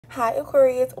Hi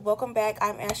Aquarius, welcome back.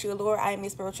 I'm ashcashtruee. I am your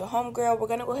spiritual homegirl. We're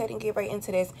gonna go ahead and get right into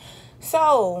this.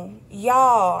 So,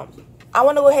 y'all, I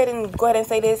want to go ahead and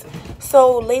say this.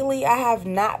 So lately, I have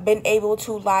not been able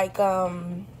to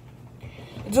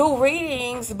do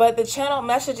readings, but the channel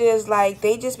messages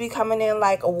they just be coming in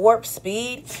like a warp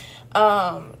speed.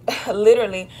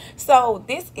 Literally. So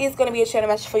this is gonna be a channel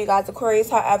message for you guys, Aquarius.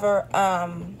 However,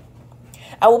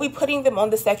 I will be putting them on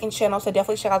the second channel, so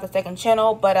definitely check out the second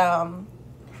channel. But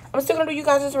I'm still gonna do you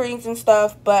guys' readings and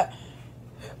stuff, but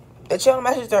the channel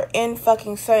messages are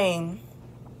insane.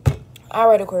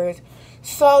 Alright, Aquarius.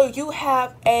 So you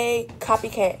have a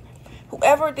copycat.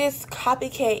 Whoever this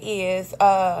copycat is,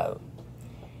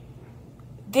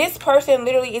 this person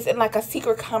literally is in like a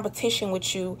secret competition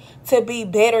with you to be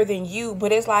better than you,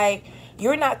 but it's like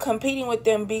you're not competing with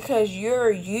them because you're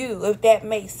you, if that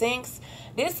makes sense.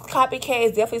 This copycat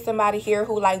is definitely somebody here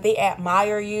who they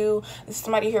admire you. This is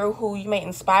somebody here who you may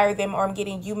inspire them, or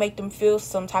you make them feel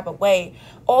some type of way.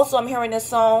 Also, I'm hearing this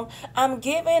song, I'm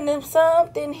giving him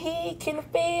something he can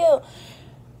feel.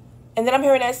 And then I'm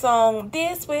hearing that song,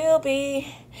 this will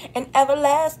be an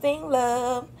everlasting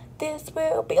love. This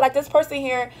will be this person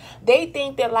here, they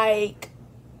think that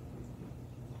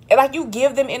you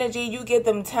give them energy, you give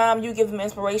them time, you give them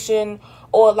inspiration,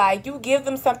 or you give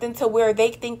them something to where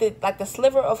they think that the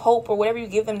sliver of hope or whatever you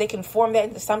give them, they can form that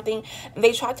into something, and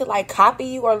they try to copy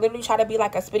you or literally try to be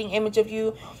a spitting image of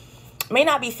you. May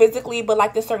not be physically,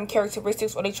 but there's certain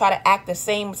characteristics, or they try to act the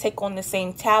same, take on the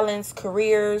same talents,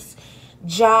 careers,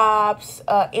 jobs,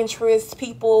 interests,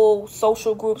 people,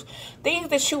 social groups, things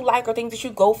that you like or things that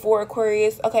you go for,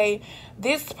 Aquarius. Okay,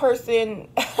 this person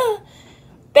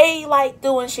they like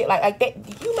doing shit like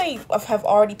that. You may have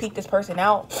already peeped this person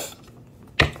out.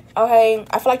 Okay,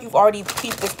 I feel like you've already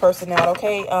peeped this person out.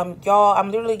 Okay, y'all,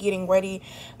 I'm literally getting ready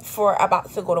for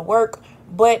about to go to work,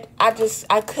 but I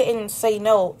couldn't say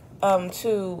no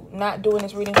to not doing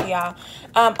this reading for y'all.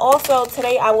 Also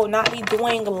today I will not be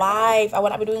doing live. I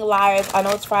will not be doing live. I know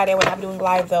it's Friday. I will not be doing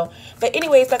live though. But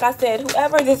anyways, like I said,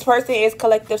 whoever this person is,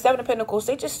 collective 7 of Pentacles,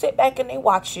 they just sit back and they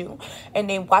watch you, and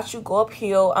they watch you go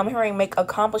uphill. I'm hearing make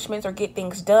accomplishments or get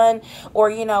things done,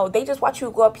 or they just watch you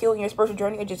go uphill in your spiritual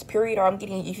journey, or just period. Or I'm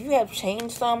getting, if you have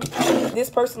changed some, this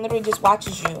person literally just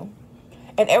watches you.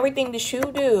 And everything that you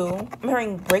do, I'm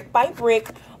hearing brick by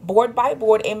brick, board by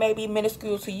board. It may be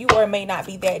minuscule to you, or it may not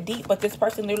be that deep, but this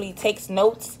person literally takes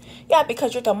notes. Yeah,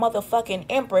 because you're the motherfucking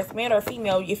empress, man or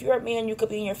female. If you're a man, you could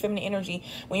be in your feminine energy.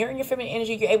 When you're in your feminine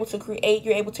energy, you're able to create,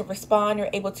 you're able to respond, you're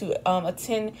able to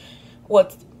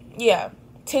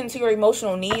tend to your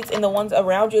emotional needs and the ones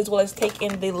around you, as well as take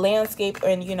in the landscape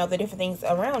and the different things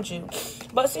around you.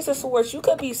 But 6 of Swords, you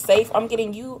could be safe. I'm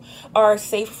getting you are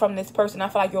safe from this person. I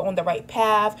feel like you're on the right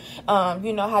path. How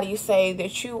do you say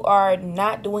that you are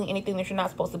not doing anything that you're not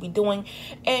supposed to be doing?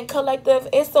 And collective,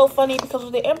 it's so funny because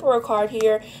with the Emperor card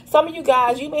here, some of you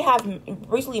guys, you may have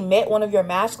recently met one of your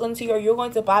masculines here. You're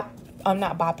going to bump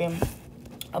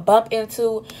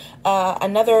into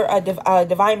another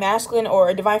divine masculine or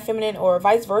a divine feminine, or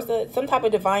vice versa, some type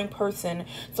of divine person,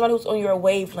 somebody who's on your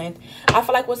wavelength. I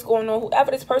feel like what's going on, whoever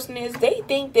this person is, they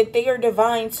think that they are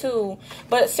divine too.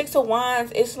 But 6 of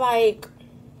Wands, it's like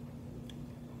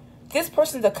this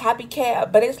person's a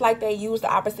copycat, but it's like they use the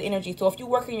opposite energy. So if you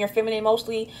work in your feminine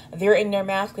mostly, they're in their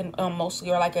masculine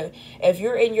mostly. Or if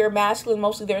you're in your masculine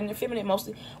mostly, they're in their feminine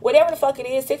mostly. Whatever the fuck it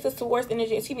is, 6 of Swords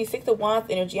energy, 6 of Wands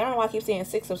energy. I don't know why I keep saying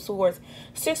 6 of Swords.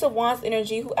 6 of Wands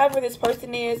energy, whoever this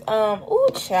person is, ooh,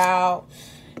 child.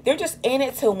 They're just in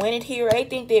it to win it here. They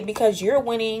think that because you're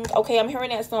winning. Okay, I'm hearing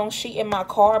that song She in My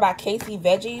Car by Casey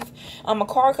Veggies. A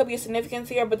car could be a significance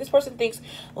here, but this person thinks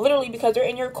literally because they're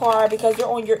in your car, because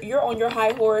you're on your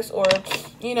high horse, or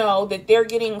that they're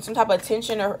getting some type of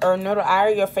attention or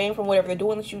notoriety or fame from whatever they're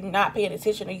doing, that you're not paying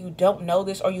attention, or you don't know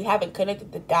this, or you haven't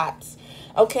connected the dots.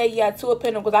 Okay, yeah, 2 of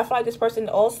Pentacles. I feel like this person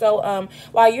also,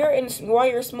 while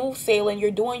you're smooth sailing, you're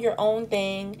doing your own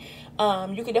thing.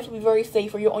 You can definitely be very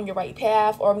safe, or you're on your right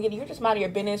path, or you're just minding your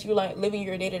business. You're living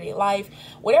your day-to-day life,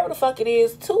 whatever the fuck it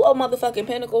is. 2 of motherfucking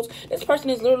Pentacles. This person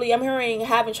is literally, I'm hearing,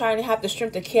 trying to have the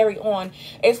strength to carry on.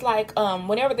 It's like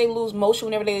whenever they lose motion,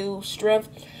 whenever they lose strength,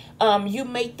 you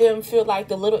make them feel like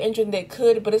the little engine that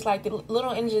could, but it's like the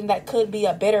little engine that could be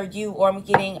a better you, or I'm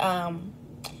getting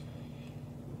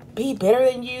be better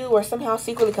than you, or somehow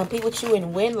secretly compete with you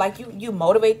and win. You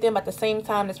motivate them. At the same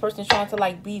time, this person's trying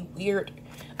to be weird.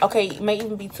 Okay, it may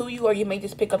even be to you, or you may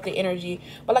just pick up the energy.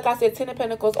 But like I said, 10 of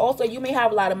Pentacles. Also, you may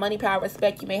have a lot of money, power,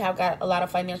 respect. You may have got a lot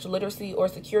of financial literacy or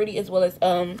security, as well as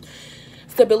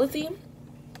stability.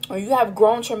 or you have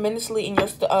grown tremendously in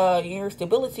your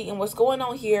stability. And what's going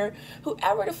on here,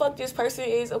 whoever the fuck this person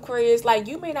is, Aquarius, like,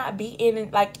 you may not be in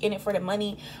it for the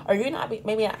money, or you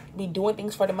maybe not be doing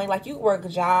things for the money. Like, you work a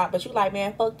job, but you like,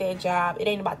 man, fuck that job, it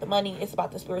ain't about the money, it's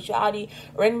about the spirituality,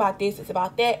 or ain't about this, it's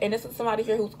about that. And this is somebody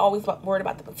here who's always worried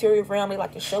about the material realm. They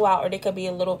like to show out, or they could be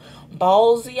a little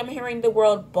ballsy. I'm hearing the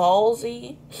word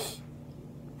ballsy.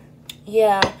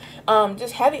 Yeah,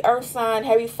 just heavy earth sign,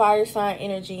 heavy fire sign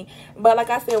energy. But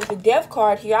like I said, with the death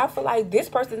card here, I feel like this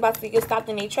person's about to get stopped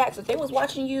in their tracks. If they was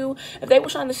watching you, if they were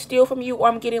trying to steal from you, or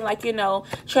I'm getting like, you know,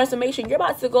 transformation, you're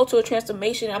about to go to a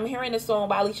transformation. I'm hearing this song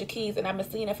by Alicia Keys, and I've been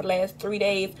seeing it for the last 3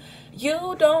 days.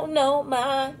 You don't know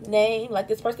my name. Like,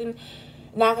 this person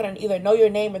not gonna either know your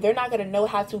name, or they're not gonna know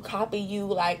how to copy you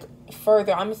like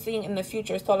further. I'm seeing in the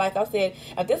future. So like I said,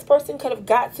 if this person could have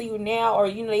got to you now, or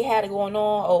you know, they had it going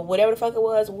on, or whatever the fuck it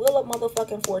was, Wheel of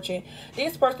motherfucking Fortune,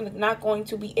 this person is not going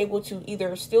to be able to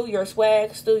either steal your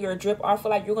swag, steal your drip, or I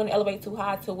feel like you're going to elevate too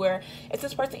high to where if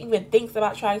this person even thinks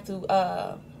about trying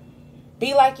to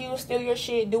be like you, steal your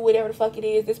shit, do whatever the fuck it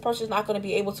is, this person's not going to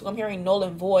be able to. I'm hearing null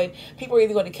and void. People are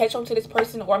either going to catch on to this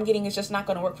person, or I'm getting it's just not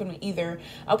going to work for them either.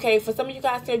 Okay, for some of you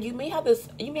guys there, you may have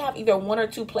either 1 or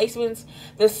 2 placements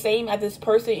the same as this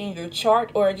person in your chart,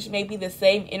 or it just may be the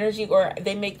same energy, or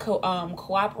they may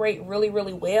cooperate really,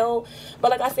 really well.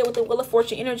 But like I said, with the Wheel of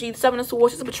Fortune energy, the 7 of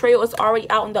Swords, this betrayal is already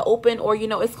out in the open, or you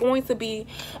know, it's going to be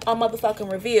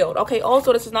motherfucking revealed. Okay,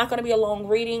 also, this is not going to be a long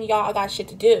reading, y'all. I got shit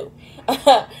to do.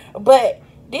 But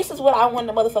this is what I want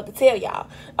to motherfucker tell y'all.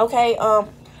 Okay,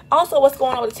 also, what's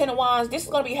going on with the 10 of Wands, this is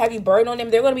going to be a heavy burden on them.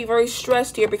 They're going to be very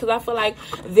stressed here, because I feel like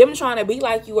them trying to be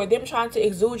like you, or them trying to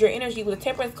exude your energy with the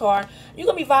Temperance card, you're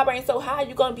going to be vibrating so high,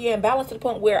 you're going to be imbalanced to the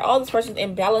point where all this person's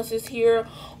imbalances here,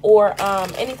 or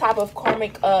any type of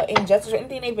karmic injustice, or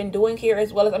anything they've been doing here,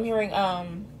 as well as I'm hearing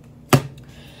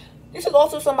this is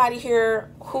also somebody here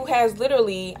who has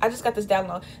literally, I just got this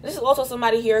download. This is also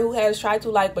somebody here who has tried to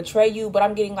like betray you, but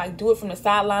I'm getting like do it from the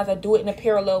sidelines, or do it in a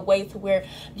parallel way to where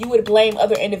you would blame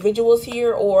other individuals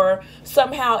here, or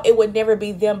somehow it would never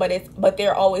be them, but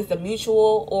they're always the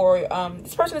mutual, or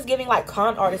this person is giving like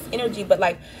con artist energy, but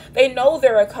like they know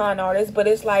they're a con artist, but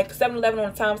it's like 7-11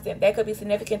 on the timestamp. That could be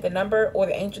significant, the number or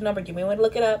the angel number. You may want to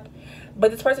look it up.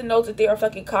 But this person knows that they're a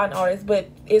fucking con artist, but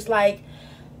it's like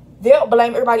they'll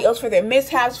blame everybody else for their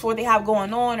mishaps, for what they have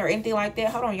going on, or anything like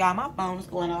that. Hold on, y'all. My phone is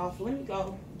going off. Let me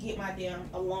go get my damn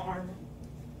alarm.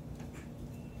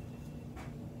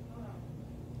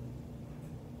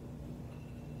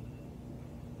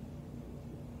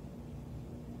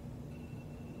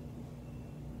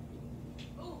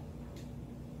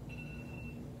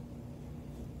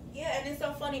 Yeah, and it's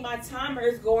so funny. My timer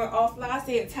is going off. Like I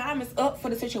said, time is up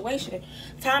for the situation.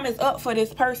 Time is up for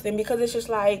this person, because it's just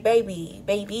like, baby.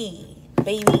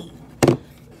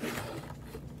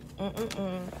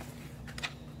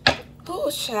 Oh,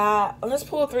 child. Let's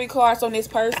pull 3 cards on this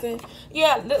person.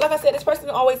 Yeah, like I said, this person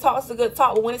always talks a good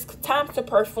talk, but when it's time to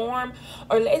perform,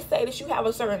 or let's say that you have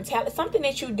a certain talent, something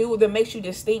that you do that makes you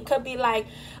distinct, could be like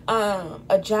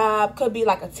a job, could be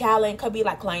like a talent, could be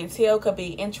like clientele, could be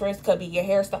interest, could be your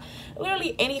hairstyle,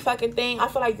 literally any fucking thing. I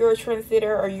feel like you're a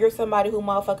trendsetter, or you're somebody who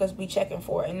motherfuckers be checking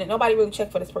for, and nobody really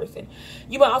check for this person.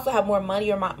 You might also have more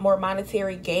money, or more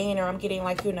monetary gain, or I'm getting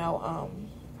like, you know,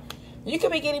 you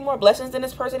could be getting more blessings than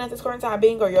this person at this current time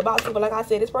being, or you're about to. But like I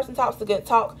said, this person talks a good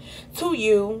talk to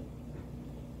you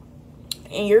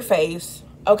in your face,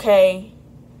 okay?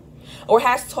 Or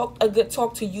has talked a good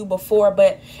talk to you before,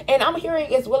 and I'm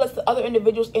hearing as well as the other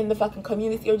individuals in the fucking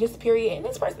community, or just period, and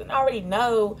this person already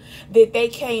know that they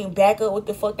came back up what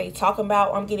the fuck they talking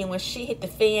about. Or I'm getting, when shit hit the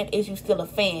fan, is you still a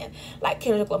fan? Like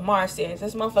Kendrick Lamar says,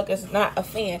 this motherfucker is not a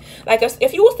fan. Like,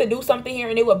 if you was to do something here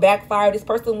and it would backfire, this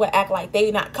person would act like they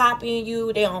not copying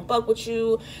you, they don't fuck with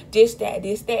you, this, that,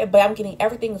 but I'm getting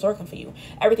everything is working for you.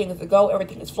 Everything is a go,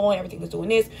 everything is flowing, everything is doing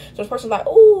this. So this person's like,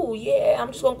 oh yeah,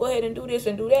 I'm just gonna go ahead and do this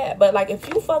and do that. But like, if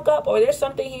you fuck up, or there's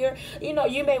something here, you know,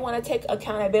 you may want to take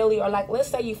accountability, or like, let's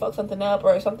say you fuck something up,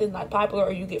 or something like popular,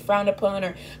 or you get frowned upon,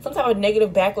 or some type of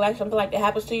negative backlash, something like that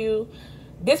happens to you.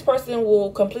 This person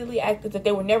will completely act as if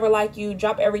they were never like you,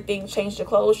 drop everything, change the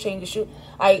clothes, change the shoe.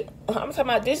 I'm talking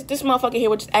about this motherfucker here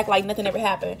would just act like nothing ever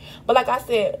happened. But like I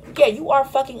said, yeah, you are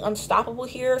fucking unstoppable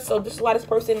here. So this is why this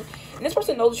person knows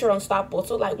that you're unstoppable.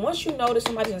 So like, once you know that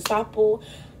somebody's unstoppable,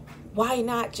 why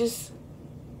not just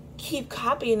keep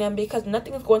copying them, because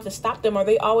nothing is going to stop them, or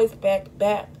they always bounce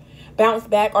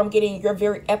back. Or I'm getting, you're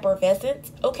very effervescent,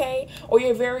 okay? Or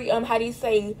you're very how do you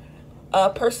say,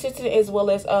 persistent, as well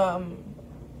as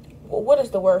what is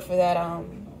the word for that?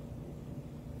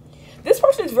 This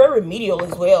person is very remedial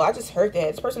as well. I just heard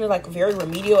that. This person is like very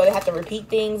remedial. They have to repeat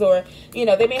things, or, you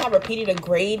know, they may have repeated a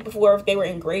grade before if they were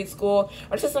in grade school.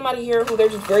 Or just somebody here who they're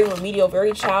just very remedial,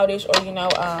 very childish, or, you know,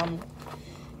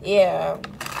 yeah.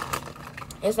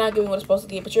 It's not giving what it's supposed to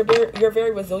give, but you're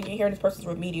very resilient here, and this person's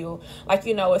remedial. Like,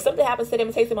 you know, if something happens to them,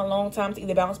 it takes them a long time to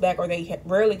either bounce back, or they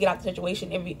rarely get out the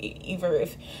situation, either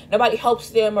if nobody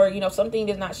helps them, or, you know, something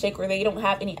does not shake, or they don't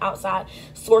have any outside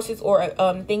sources or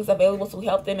things available to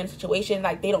help them in a situation,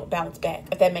 like, they don't bounce back,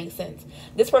 if that makes sense.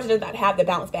 This person does not have the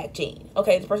bounce back gene,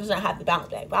 okay? This person does not have the bounce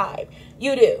back vibe.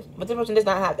 You do, but this person does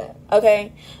not have that,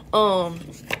 okay?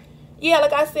 Yeah,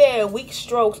 like I said, weak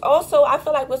strokes. Also, I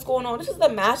feel like what's going on, this is the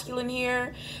masculine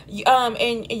here,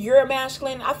 and you're a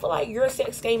masculine. I feel like your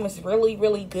sex game is really,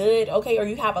 really good, okay? Or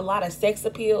you have a lot of sex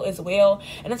appeal as well,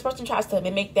 and this person tries to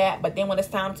mimic that, but then when it's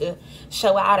time to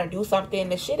show out or do something,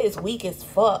 the shit is weak as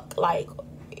fuck. Like,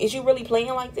 is you really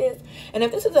playing like this? And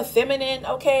if this is a feminine,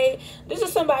 okay, this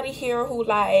is somebody here who,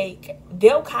 like,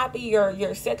 they'll copy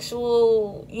your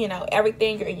sexual, you know,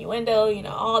 everything, your innuendo, you know,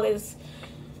 all this,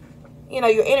 you know,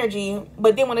 your energy.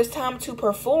 But then when it's time to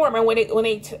perform, and when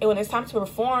it's time to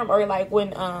perform, or like when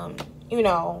you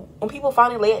know, when people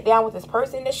finally lay it down with this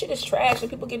person, this shit is trash, and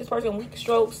people give this person weak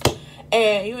strokes,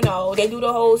 and, you know, they do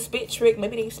the whole spit trick.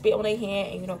 Maybe they spit on their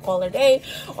hand and, you know, call it a day,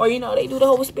 or, you know, they do the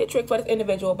whole spit trick for this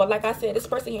individual. But like I said, this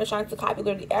person here is trying to copy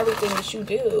literally everything that you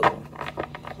do.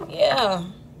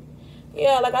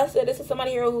 Yeah, like I said, this is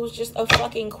somebody here who's just a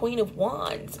fucking Queen of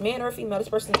Wands. Man or female, this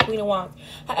person is Queen of Wands.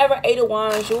 However, 8 of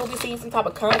Wands, you will be seeing some type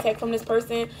of contact from this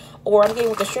person. Or I'm getting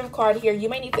with the shrimp card here, you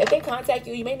may need to, if they contact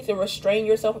you, you may need to restrain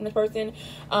yourself from this person.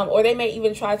 Or they may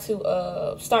even try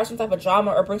to start some type of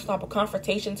drama or bring some type of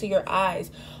confrontation to your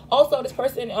eyes. Also, this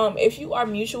person, if you are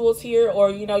mutuals here, or,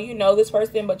 you know this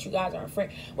person, but you guys aren't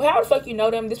friends, well, how the fuck you know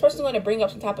them? This person's going to bring up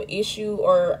some type of issue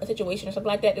or a situation or something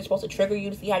like that that's supposed to trigger you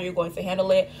to see how you're going to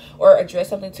handle it, or address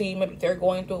something to you. Maybe they're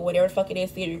going through whatever the fuck it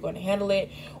is, see how you're going to handle it,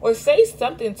 or say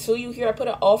something to you here. I put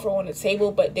an offer on the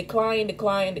table, but decline,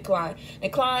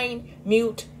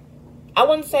 mute. I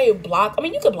wouldn't say block. I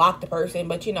mean, you could block the person,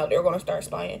 but, you know, they're going to start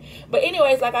spying. But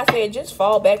anyways, like I said, just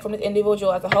fall back from this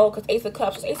individual as a whole, because Ace of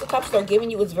Cups, Ace of Cups they're giving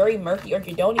you is very murky, or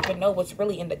you don't even know what's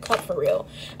really in the cup for real.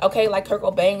 Okay, like Kurt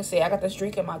Cobain said, I got this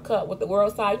drink in my cup. With the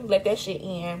world side, you let that shit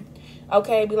in.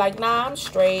 Okay, be like, nah, I'm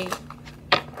straight.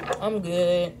 I'm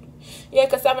good. Yeah,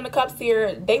 because 7 of Cups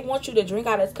here, they want you to drink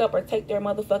out of this cup or take their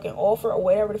motherfucking offer or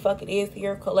whatever the fuck it is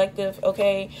here, collective,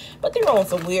 okay? But they're on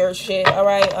some weird shit, all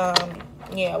right?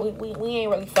 Yeah, we ain't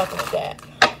really fucking with that.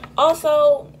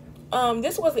 Also,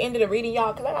 this was the end of the reading,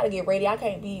 y'all, because I got to get ready. I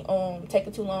can't be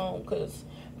taking too long because,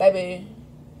 baby,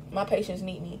 my patients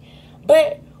need me.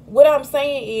 But what I'm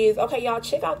saying is, okay, y'all,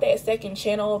 check out that second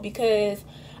channel, because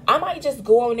I might just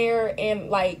go on there and,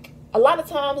 like, a lot of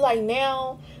times, like,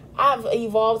 now I've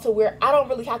evolved to where I don't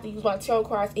really have to use my tarot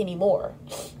cards anymore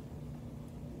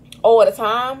all the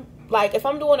time. Like, if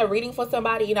I'm doing a reading for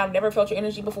somebody and I've never felt your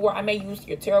energy before, I may use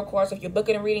your tarot cards. So if you're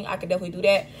booking a reading, I could definitely do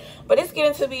that. But it's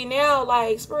getting to be now,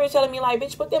 like, Spirit telling me, like,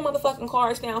 bitch, put them motherfucking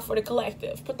cards down for the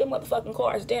collective. Put them motherfucking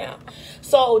cards down.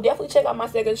 So definitely check out my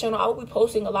second channel. I will be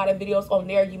posting a lot of videos on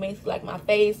there. You may see, like, my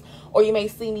face, or you may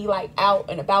see me, like, out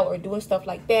and about or doing stuff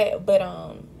like that. But,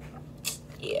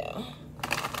 yeah.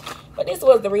 But this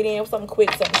was the reading. Something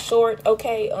quick, something short.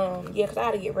 Okay, yeah, because I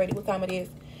had to get ready. What time it is?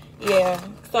 Yeah,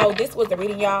 so this was the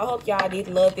reading, y'all. I hope y'all did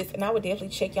love this, and I would definitely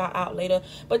check y'all out later.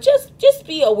 But just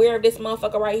be aware of this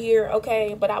motherfucker right here,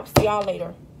 okay? But I'll see y'all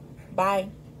later. Bye.